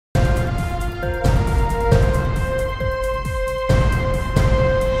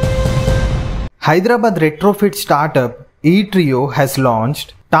Hyderabad retrofit startup Etrio has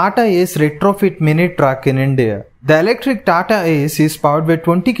launched Tata Ace retrofit mini truck in India. The electric Tata Ace is powered by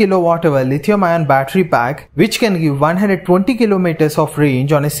 20 kWh lithium-ion battery pack which can give 120 km of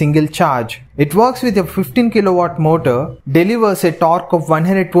range on a single charge. It works with a 15 kW motor, delivers a torque of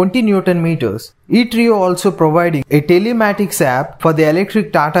 120 Nm. Etrio also providing a telematics app for the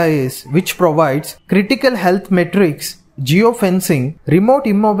electric Tata Ace which provides critical health metrics, geofencing, remote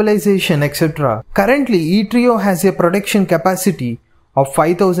immobilization, etc. Currently, Etrio has a production capacity of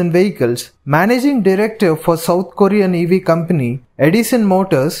 5,000 vehicles. Managing Director for South Korean EV company Edison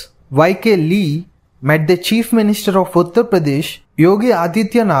Motors, YK Lee, met the Chief Minister of Uttar Pradesh, Yogi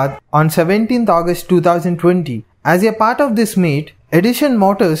Adityanath, on 17th August 2020. As a part of this meet, Edison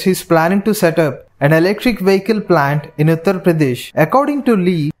Motors is planning to set up an electric vehicle plant in Uttar Pradesh. According to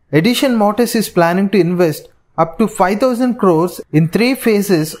Lee, Edison Motors is planning to invest up to 5,000 crores in 3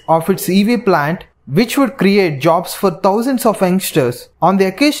 phases of its EV plant, which would create jobs for thousands of youngsters. On the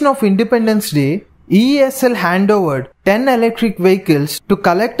occasion of Independence Day, EESL handovered 10 electric vehicles to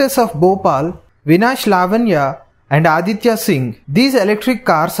collectors of Bhopal, Vinash Lavanya and Aditya Singh. These electric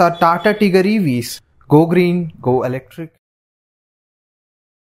cars are Tata Tiger EVs. Go green, go electric.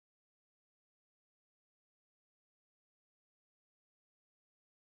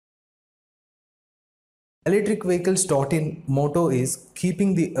 ElectricVehicles.in motto is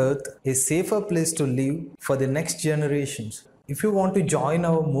keeping the earth a safer place to live for the next generations. If you want to join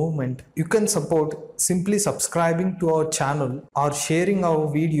our movement, you can support simply subscribing to our channel or sharing our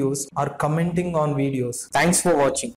videos or commenting on videos. Thanks for watching.